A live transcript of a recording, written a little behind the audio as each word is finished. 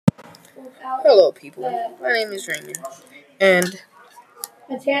Hello, people. My name is Raymond, and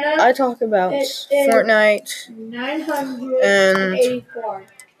I talk about Fortnite and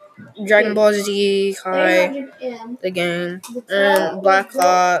Dragon Ball Z Kai, the game, and Black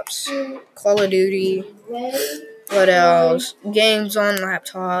Ops, Call of Duty. What else? Games on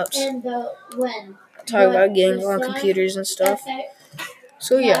laptops. Talk about games on computers and stuff.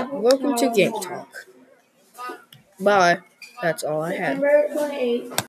 So yeah, welcome to Game Talk. Bye. That's all I had.